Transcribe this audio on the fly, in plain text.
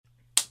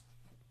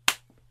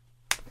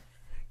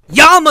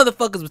Y'all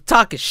motherfuckers was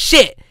talking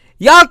shit.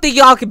 Y'all think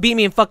y'all could beat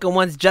me in fucking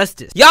One's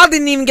Justice. Y'all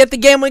didn't even get the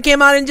game when it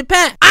came out in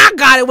Japan. I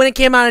got it when it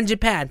came out in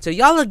Japan. So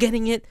y'all are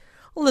getting it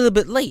a little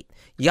bit late.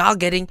 Y'all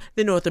getting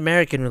the North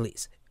American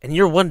release. And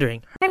you're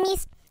wondering,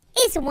 Hermes,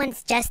 is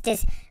One's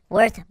Justice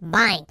worth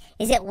buying?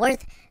 Is it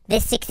worth the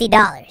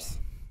 $60?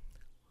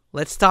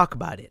 let's talk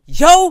about it.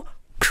 Yo!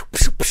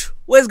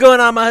 What's going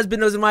on, my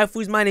husbandos and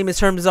waifus? My name is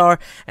Hermzar,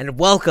 and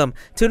welcome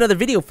to another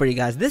video for you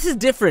guys. This is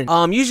different.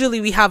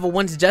 Usually we have a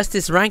One's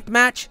Justice ranked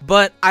match,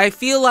 but I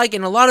feel like,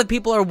 and a lot of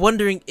people are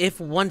wondering if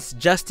One's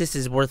Justice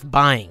is worth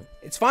buying.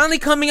 It's finally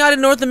coming out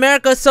in North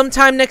America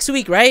sometime next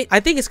week, right? I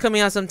think it's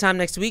coming out sometime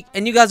next week,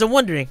 and you guys are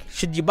wondering,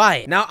 should you buy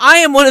it? Now, I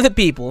am one of the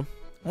people,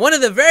 one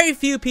of the very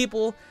few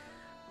people,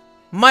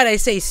 might I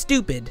say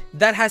stupid,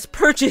 that has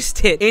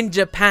purchased it in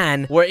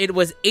Japan, where it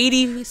was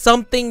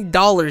 $80-something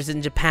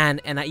in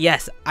Japan, and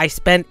yes, I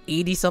spent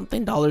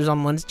 $80-something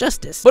on One's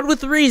Justice, but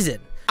with reason.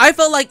 I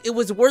felt like it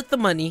was worth the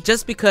money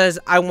just because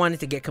I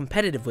wanted to get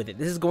competitive with it.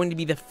 This is going to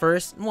be the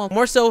first, well,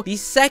 more so the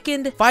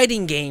second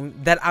fighting game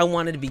that I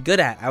wanted to be good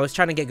at. I was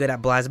trying to get good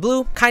at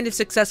BlazBlue, kind of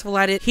successful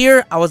at it.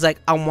 Here, I was like,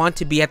 I want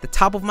to be at the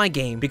top of my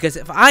game, because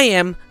if I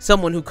am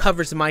someone who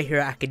covers My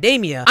Hero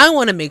Academia, I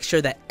want to make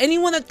sure that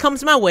anyone that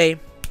comes my way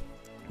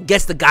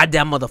gets the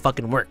goddamn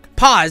motherfucking work.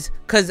 Pause,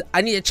 because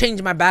I need to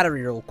change my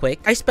battery real quick.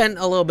 I spent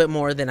a little bit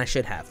more than I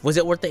should have. Was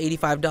it worth the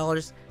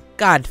 $85?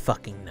 God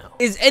fucking no.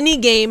 Is any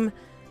game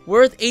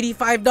worth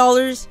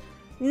 $85?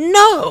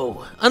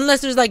 No,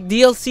 unless there's like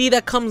DLC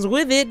that comes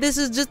with it. This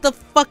is just a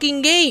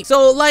fucking game.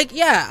 So like,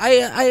 yeah,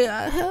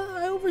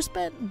 I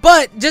overspent.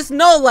 But just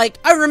know, like,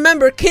 I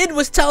remember Kid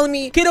was telling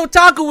me, Kid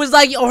Otaku was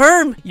like, yo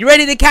Herm, you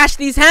ready to cash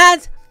these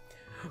hands?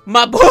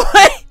 My boy,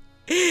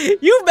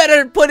 you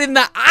better put in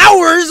the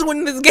hours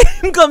when this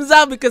game comes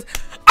out, because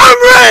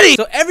I'm ready.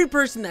 So every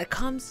person that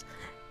comes,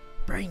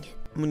 bring it.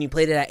 When you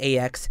played it at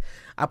AX,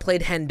 I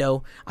played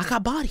Hendo, I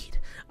got bodied.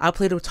 I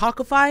played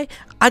Otakify,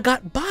 I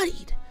got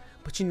bodied.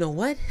 But you know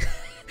what?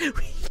 we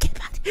ain't get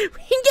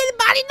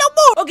bodied no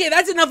more. Okay,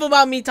 that's enough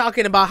about me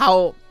talking about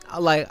how,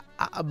 like,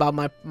 about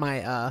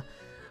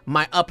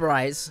my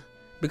uprise,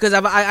 because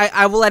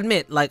I will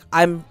admit, like,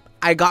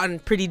 I gotten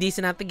pretty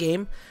decent at the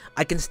game.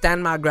 I can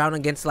stand my ground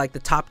against like the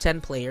top 10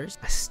 players.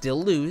 I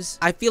still lose.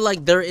 I feel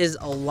like there's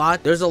a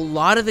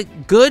lot of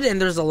it good and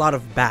there's a lot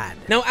of bad.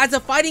 Now, as a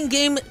fighting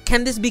game,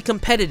 can this be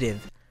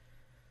competitive?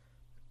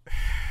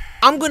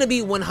 I'm gonna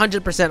be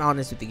 100%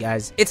 honest with you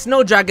guys. It's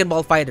no Dragon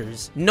Ball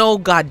FighterZ. No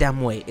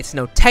goddamn way. It's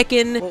no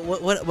Tekken.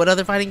 What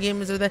other fighting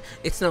game is there?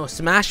 It's no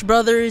Smash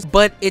Brothers.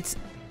 But it's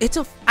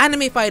a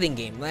anime fighting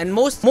game. And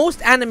most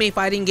anime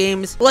fighting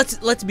games,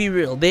 let's be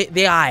real, they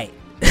aight.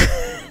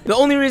 The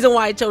only reason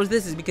why I chose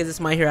this is because it's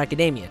My Hero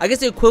Academia. I guess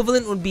the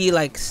equivalent would be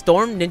like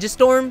Ninja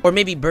Storm, or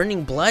maybe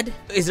Burning Blood.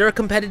 Is there a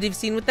competitive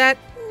scene with that?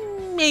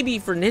 Maybe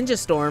for Ninja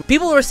Storm.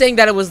 People were saying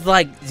that it was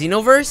like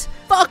Xenoverse.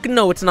 Fuck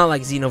no, it's not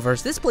like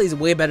Xenoverse. This plays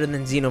way better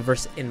than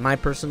Xenoverse in my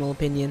personal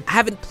opinion. I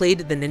haven't played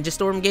the Ninja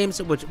Storm games,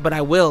 but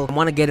I will. I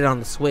want to get it on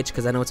the Switch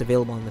because I know it's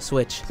available on the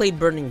Switch. Played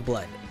Burning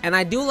Blood, and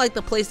I do like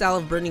the playstyle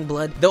of Burning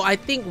Blood, though I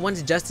think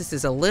One's Justice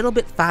is a little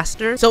bit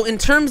faster. So in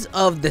terms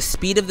of the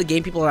speed of the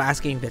game, people are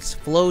asking if it's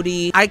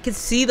floaty. I can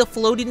see the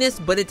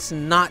floatiness, but it's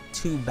not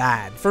too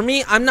bad. For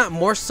me, I'm not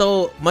more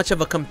so much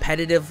of a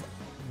competitive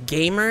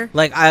gamer.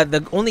 Like,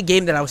 the only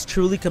game that I was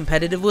truly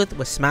competitive with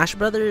was Smash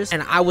Brothers,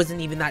 and I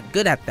wasn't even that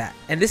good at that.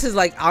 And this is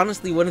like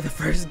honestly one of the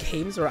first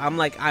games where I'm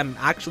like, I'm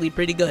actually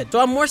pretty good. So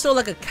I'm more so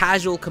like a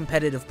casual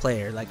competitive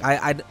player. Like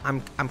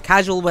I'm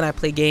casual when I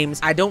play games.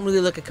 I don't really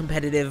look at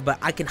competitive, but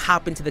I can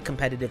hop into the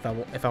competitive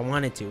if I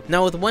wanted to.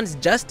 Now with One's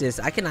Justice,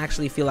 I can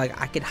actually feel like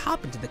I could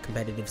hop into the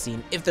competitive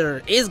scene if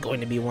there is going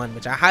to be one,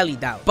 which I highly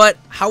doubt. But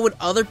how would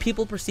other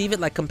people perceive it,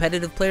 like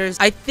competitive players?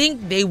 I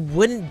think they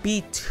wouldn't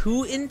be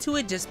too into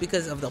it just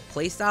because of the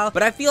playstyle.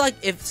 But I feel like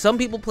if some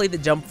people play the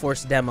Jump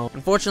Force demo,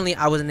 unfortunately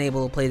I wasn't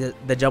able to play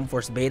the Jump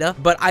Force beta,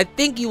 but I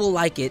think you will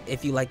like it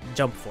if you like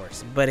Jump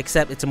Force, but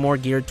except it's more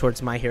geared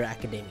towards My Hero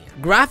Academia.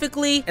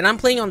 Graphically, and I'm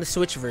playing on the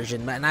Switch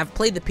version, and I've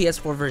played the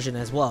PS4 version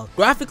as well.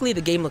 Graphically,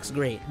 the game looks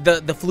great.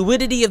 The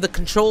fluidity of the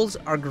controls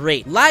are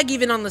great. Lag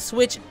even on the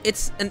Switch,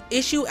 it's an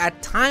issue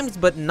at times,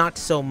 but not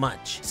so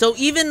much. So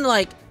even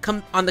like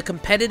on the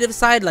competitive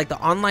side, like the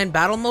online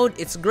battle mode,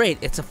 it's great.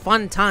 It's a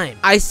fun time.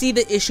 I see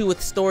the issue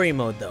with story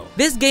mode though.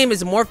 This game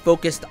is more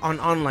focused on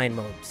online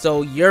mode.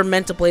 So you're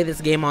meant to play this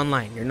game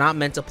online. You're not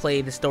meant to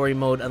play the story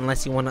mode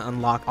unless you want to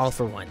unlock All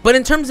For One. But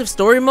in terms of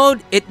story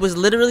mode, it was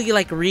literally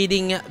like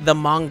reading the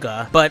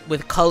manga, but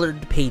with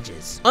colored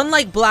pages.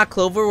 Unlike Black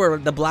Clover, where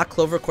the Black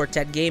Clover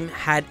Quartet game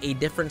had a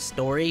different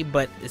story,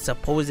 but it's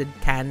supposed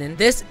canon,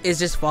 this is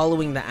just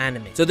following the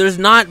anime. So there's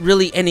not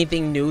really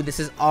anything new. This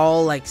is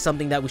all like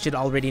something that we should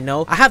already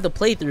know. I have the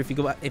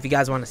playthrough if you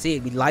guys want to see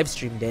it. We live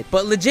streamed it,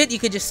 but legit you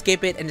could just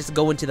skip it and just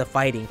go into the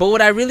fighting. But what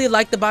I really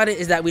liked about it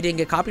is that we didn't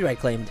get copyright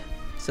claimed,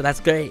 so that's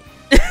great.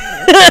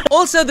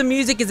 Also, the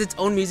music is its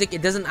own music.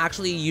 It doesn't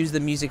actually use the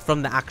music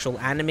from the actual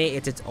anime.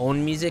 It's its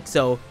own music,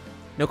 so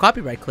no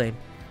copyright claim.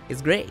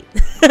 is great.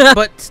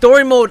 But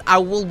story mode, I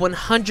will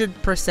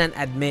 100%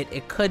 admit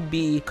it could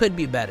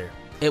be better.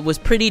 It was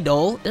pretty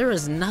dull. There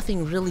is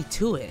nothing really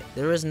to it.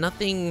 There is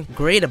nothing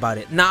great about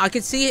it. Now, I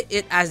could see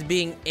it as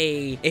being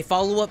a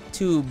follow-up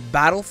to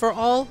Battle for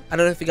All. I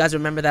don't know if you guys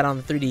remember that on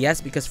the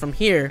 3DS, because from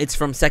here, it's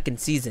from 2nd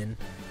season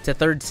to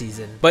 3rd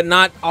season, but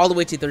not all the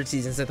way to 3rd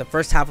season. So the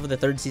first half of the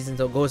 3rd season,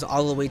 so it goes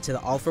all the way to the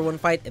All for One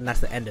fight, and that's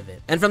the end of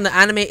it. And from the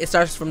anime, it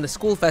starts from the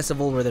school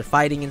festival where they're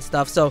fighting and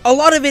stuff. So a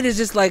lot of it is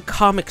just like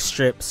comic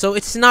strip. So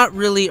it's not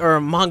really, or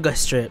a manga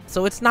strip.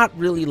 So it's not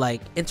really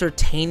like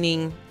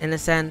entertaining in a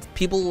sense.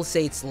 People will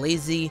say it's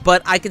lazy,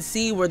 but I could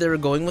see where they were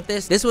going with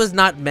this. This was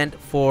not meant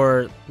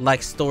for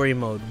like story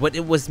mode. What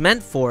it was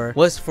meant for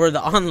was for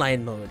the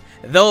online mode.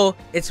 Though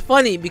it's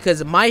funny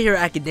because My Hero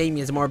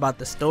Academia is more about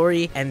the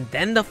story and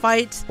then the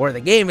fight, or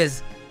the game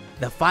is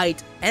the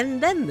fight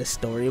and then the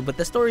story, but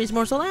the story is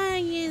more so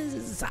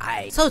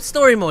so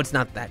story mode's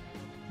not that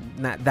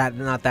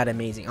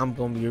amazing. I'm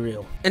gonna be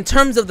real. In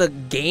terms of the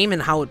game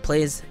and how it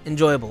plays,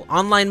 enjoyable.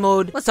 Online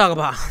mode, let's talk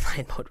about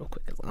online mode real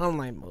quick.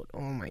 Online mode, oh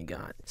my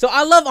god. So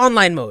I love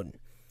online mode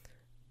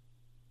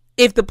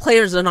if the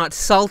players are not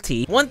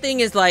salty. One thing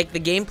is like the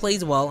game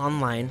plays well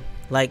online,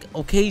 like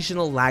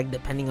occasional lag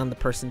depending on the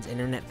person's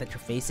internet that you're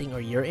facing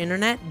or your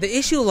internet. The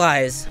issue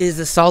lies is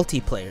the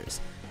salty players.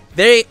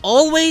 They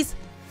always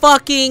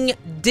fucking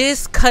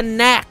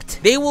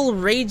disconnect. They will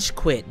rage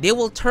quit. They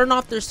will turn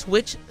off their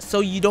Switch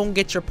so you don't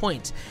get your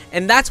points.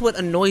 And that's what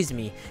annoys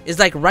me. Is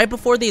like right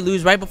before they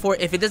lose, right before,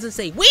 if it doesn't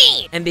say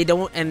win and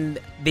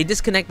they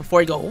disconnect before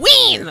you go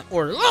win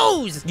or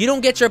lose, you don't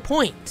get your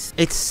points.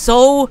 It's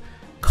so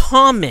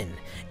common.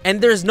 And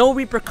there's no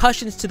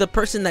repercussions to the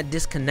person that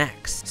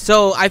disconnects.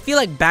 So I feel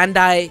like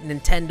Bandai,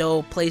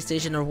 Nintendo,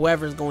 PlayStation, or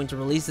whoever is going to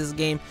release this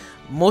game,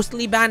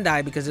 mostly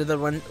Bandai because they're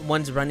the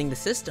ones running the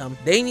system,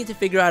 they need to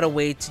figure out a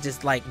way to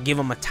just like give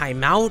them a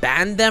timeout,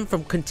 ban them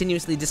from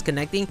continuously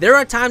disconnecting. There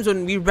are times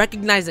when we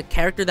recognize a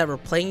character that we're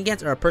playing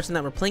against or a person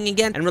that we're playing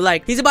against and we're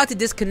like, he's about to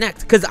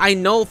disconnect, because I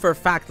know for a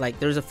fact like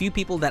there's a few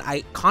people that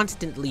I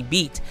constantly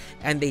beat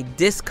and they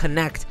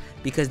disconnect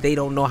because they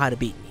don't know how to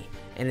beat me,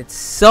 and it's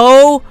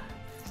so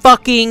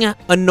fucking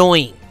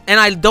annoying. And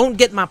I don't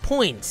get my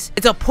points.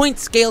 It's a point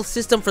scale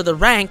system for the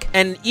rank,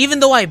 and even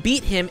though I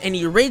beat him and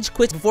he rage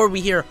quits before we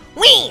hear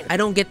win, I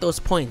don't get those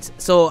points.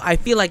 So I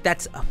feel like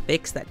that's a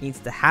fix that needs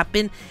to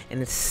happen,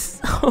 and it's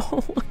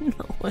so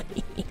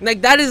annoying.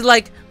 Like that is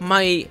like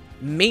my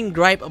main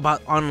gripe about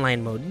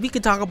online mode. We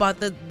could talk about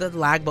the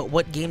lag, but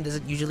what game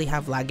doesn't usually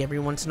have lag every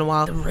once in a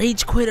while? The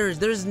rage quitters,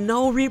 there's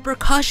no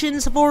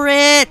repercussions for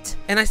it.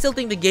 And I still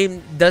think the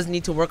game does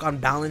need to work on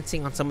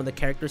balancing on some of the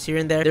characters here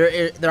and there.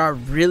 There are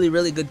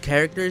really good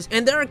characters,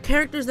 and there are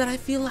characters that I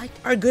feel like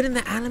are good in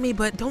the anime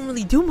but don't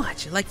really do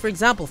much. Like for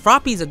example,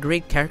 Froppy's a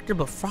great character,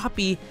 but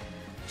Froppy,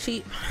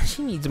 she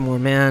needs more,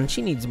 man.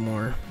 She needs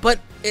more. But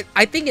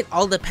I think it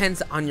all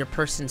depends on your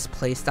person's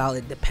playstyle.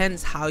 It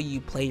depends how you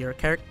play your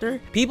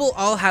character. People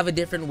all have a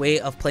different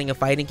way of playing a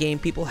fighting game.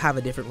 People have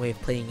a different way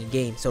of playing a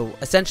game. So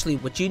essentially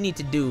what you need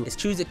to do is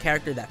choose a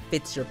character that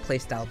fits your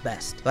playstyle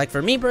best. Like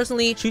for me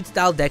personally, shoot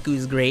style Deku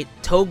is great,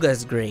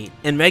 Toga's great,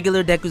 and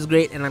regular Deku's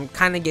great, and I'm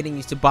kind of getting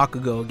used to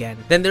Bakugo again.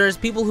 Then there's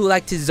people who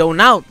like to zone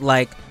out,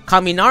 like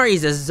Kaminari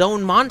is a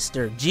zone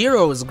monster.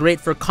 Jiro is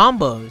great for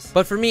combos.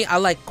 But for me, I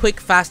like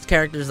quick, fast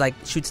characters like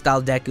shoot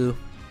style Deku.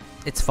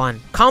 It's fun.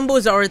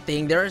 Combos are a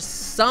thing. There are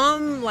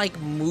some like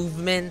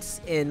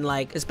movements in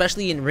like,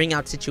 especially in ring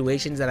out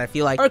situations, that I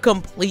feel like are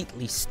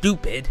completely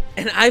stupid.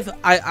 And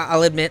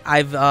I'll admit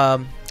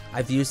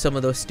I've used some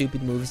of those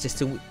stupid moves just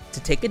to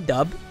take a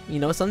dub. You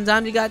know,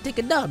 sometimes you gotta take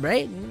a dub,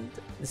 right?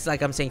 It's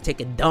like I'm saying take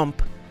a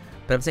dump,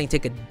 but I'm saying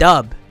take a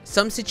dub.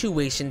 Some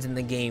situations in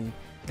the game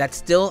that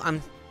still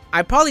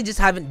I probably just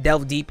haven't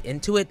delved deep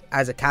into it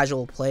as a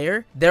casual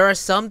player. There are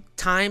some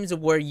times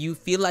where you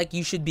feel like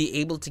you should be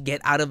able to get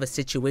out of a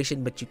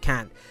situation, but you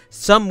can't.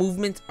 Some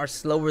movements are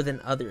slower than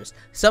others.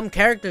 Some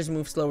characters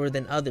move slower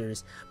than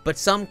others, but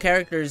some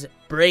characters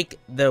break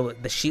the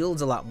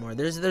shields a lot more.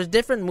 There's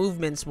different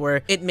movements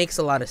where it makes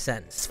a lot of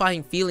sense. It's a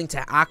satisfying feeling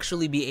to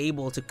actually be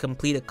able to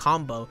complete a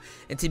combo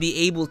and to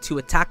be able to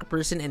attack a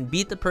person and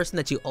beat the person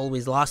that you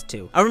always lost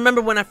to. I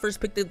remember when I first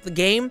picked up the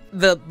game,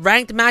 the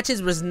ranked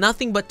matches was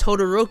nothing but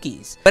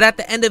Todoroki's. But at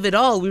the end of it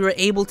all, we were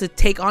able to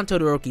take on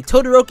Todoroki.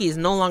 Todoroki is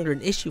no longer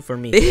an issue for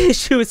me. The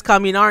issue is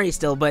Kaminari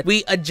still, but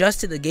we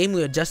adjusted the game,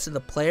 we adjusted the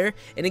player,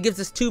 and it gives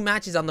us 2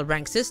 matches on the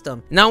ranked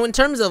system. Now, in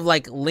terms of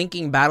like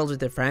linking battles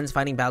with your friends,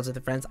 fighting battles with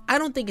your friends, I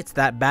don't think it's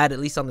that bad, at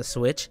least on the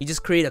Switch. You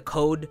just create a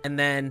code and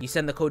then you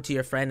send the code to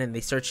your friend and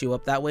they search you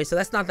up that way. So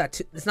that's not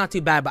it's not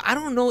too bad. But I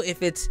don't know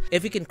if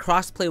we can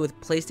cross-play with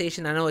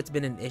PlayStation. I know it's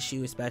been an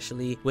issue,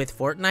 especially with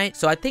Fortnite.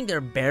 So I think they're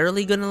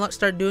barely gonna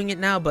start doing it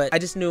now, but I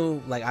just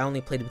knew like I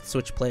only played with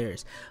Switch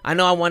players. I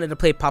know I wanted to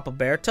play Papa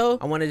Berto.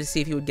 I wanted to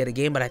see if he would get a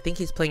game, but I think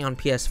he's playing on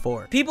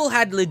PS4. People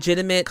had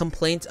legitimate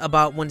complaints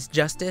about One's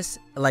Justice.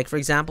 Like for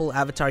example,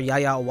 Avatar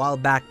Yaya a while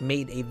back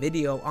made a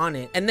video on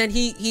it, and then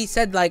he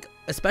said like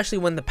especially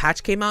when the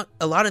patch came out,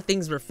 a lot of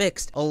things were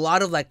fixed. A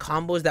lot of like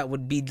combos that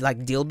would be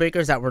like deal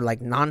breakers that were like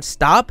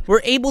non-stop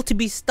were able to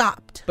be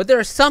stopped. But there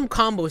are some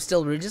combos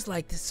still where you're just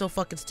like, this is so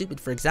fucking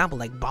stupid. For example,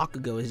 like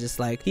Bakugo is just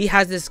like, he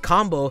has this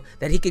combo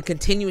that he could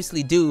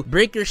continuously do,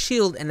 break your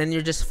shield, and then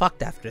you're just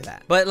fucked after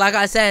that. But like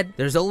I said,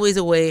 there's always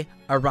a way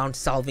around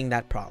solving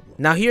that problem.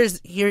 Now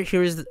here's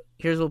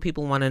what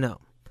people want to know.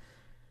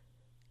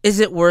 Is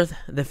it worth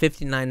the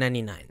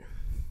 $59.99?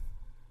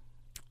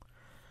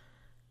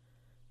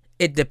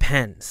 It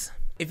depends.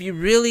 If you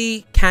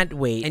really can't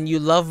wait and you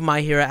love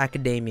My Hero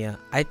Academia,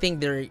 I think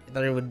there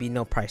would be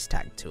no price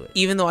tag to it.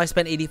 Even though I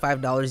spent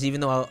 $85, even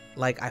though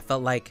I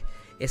felt like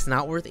it's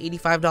not worth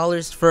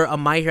 $85 for a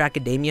My Hero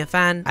Academia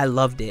fan, I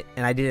loved it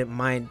and I didn't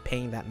mind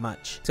paying that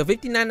much. So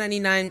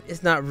 $59.99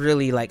 is not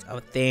really like a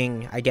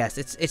thing, I guess.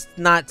 It's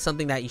not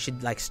something that you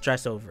should like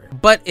stress over.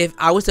 But if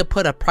I was to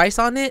put a price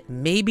on it,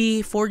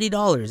 maybe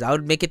 $40. I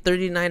would make it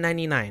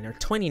 $39.99 or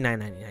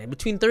 $29.99.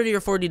 Between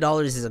 $30 or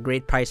 $40 is a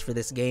great price for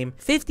this game.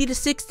 $50 to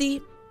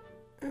 $60,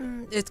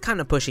 it's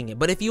kind of pushing it.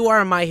 But if you are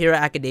a My Hero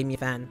Academia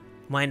fan,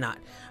 why not?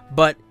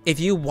 But if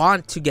you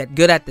want to get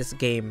good at this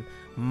game,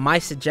 my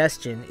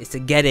suggestion is to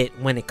get it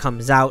when it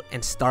comes out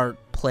and start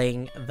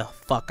playing the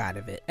fuck out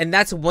of it. And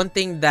that's one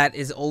thing that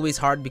is always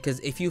hard, because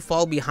if you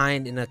fall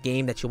behind in a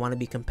game that you want to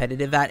be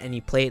competitive at and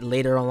you play it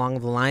later along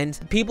the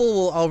lines, people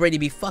will already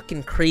be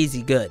fucking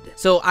crazy good.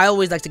 So I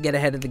always like to get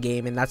ahead of the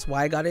game, and that's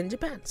why I got it in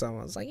Japan. So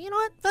I was like, you know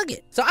what, fuck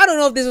it. So I don't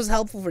know if this was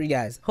helpful for you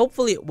guys.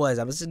 Hopefully it was.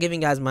 I was just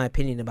giving guys my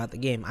opinion about the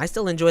game. I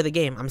still enjoy the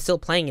game. I'm still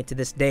playing it to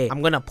this day.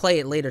 I'm gonna play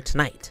it later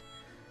tonight.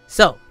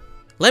 So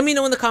let me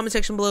know in the comment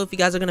section below if you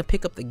guys are gonna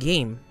pick up the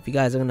game. If you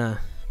guys are gonna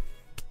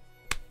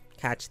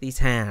catch these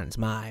hands,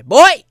 my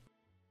boy.